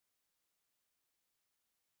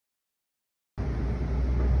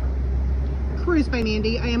Cruise by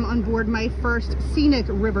Mandy. I am on board my first Scenic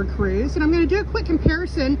River cruise, and I'm going to do a quick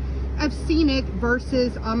comparison of Scenic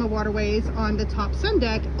versus AmaWaterways on the top sun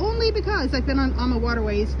deck, only because I've been on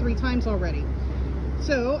AmaWaterways 3 times already.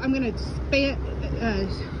 So I'm going to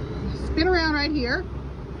spin around right here.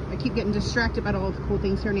 I keep getting distracted by all the cool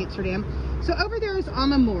things here in Amsterdam. So over there is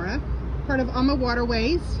AmaMora, part of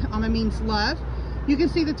AmaWaterways. Ama means love. You can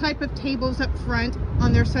see the type of tables up front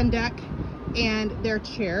on their sun deck and their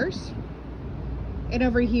chairs. And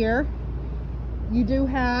over here, you do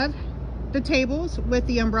have the tables with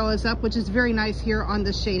the umbrellas up, which is very nice here on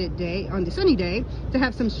the shaded day, on the sunny day, to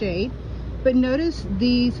have some shade. But notice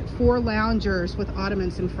these 4 loungers with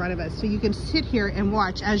ottomans in front of us. So you can sit here and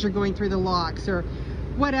watch as you're going through the locks or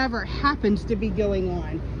whatever happens to be going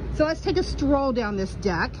on. So let's take a stroll down this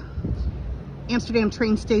deck. Amsterdam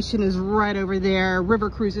train station is right over there. River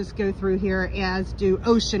cruises go through here, as do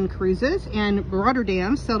ocean cruises, and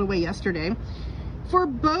Rotterdam sailed away yesterday. For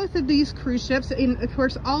both of these cruise ships, and of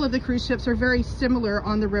course all of the cruise ships are very similar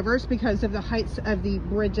on the rivers because of the heights of the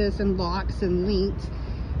bridges and locks and links.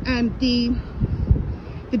 And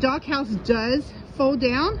the dock house does fold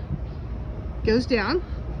down, goes down.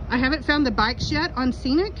 I haven't found the bikes yet on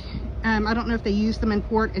Scenic. I don't know if they use them in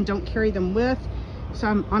port and don't carry them with, so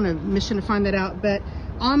I'm on a mission to find that out. But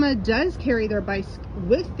Ama does carry their bikes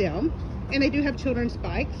with them, and they do have children's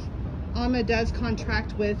bikes. Ama does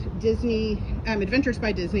contract with Disney, Adventures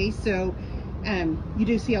by Disney, so you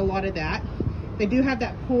do see a lot of that. They do have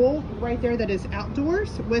that pool right there that is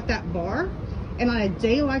outdoors with that bar. And on a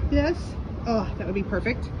day like this, oh, that would be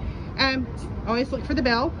perfect. Always look for the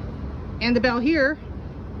bell. And the bell here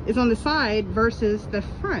is on the side versus the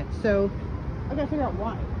front. So I gotta figure out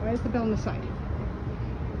why. Why is the bell on the side?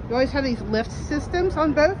 You always have these lift systems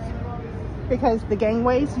on both because the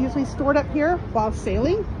gangway is usually stored up here while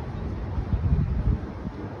sailing.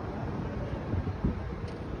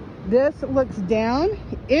 This looks down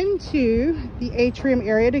into the atrium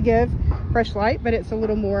area to give fresh light, but it's a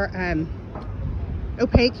little more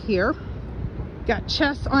opaque here. Got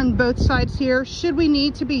chests on both sides here. Should we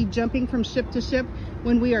need to be jumping from ship to ship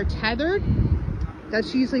when we are tethered,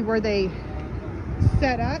 that's usually where they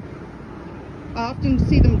set up. I often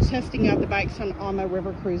see them testing out the bikes on Ama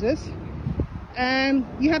River cruises.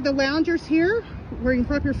 You have the loungers here where you can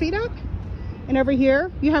prop your feet up, and over here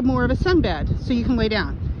you have more of a sunbed so you can lay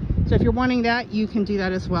down. So if you're wanting that, you can do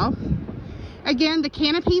that as well. Again, the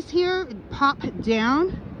canopies here pop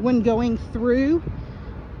down when going through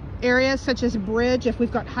areas such as bridge. If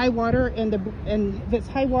we've got high water and if it's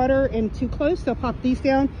high water and too close, they'll pop these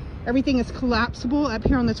down. Everything is collapsible up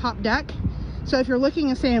here on the top deck. So if you're looking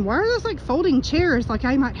and saying, why are those like folding chairs like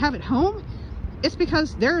I might have at home? It's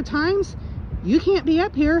because there are times you can't be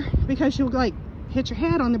up here because you'll like hit your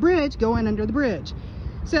head on the bridge going under the bridge.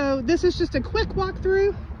 So this is just a quick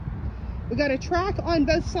walkthrough. We got a track on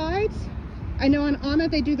both sides. I know on Ama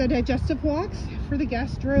they do the digestive walks for the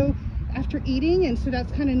gastro after eating, and so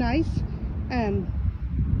that's kind of nice. I'm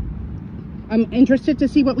interested to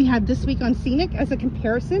see what we have this week on Scenic as a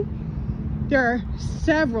comparison. There are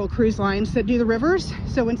several cruise lines that do the rivers,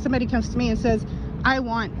 so when somebody comes to me and says, I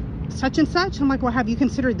want such and such, I'm like, well, have you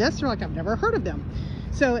considered this? They're like, I've never heard of them.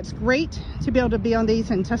 So it's great to be able to be on these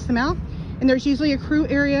and test them out. And there's usually a crew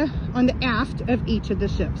area on the aft of each of the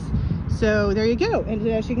ships. So there you go. And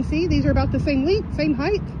as you can see, these are about the same length, same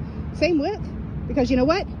height, same width, because you know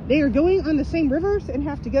what? They are going on the same rivers and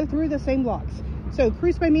have to go through the same locks. So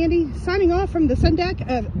Cruise by Mandy signing off from the sun deck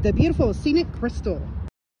of the beautiful Scenic Crystal.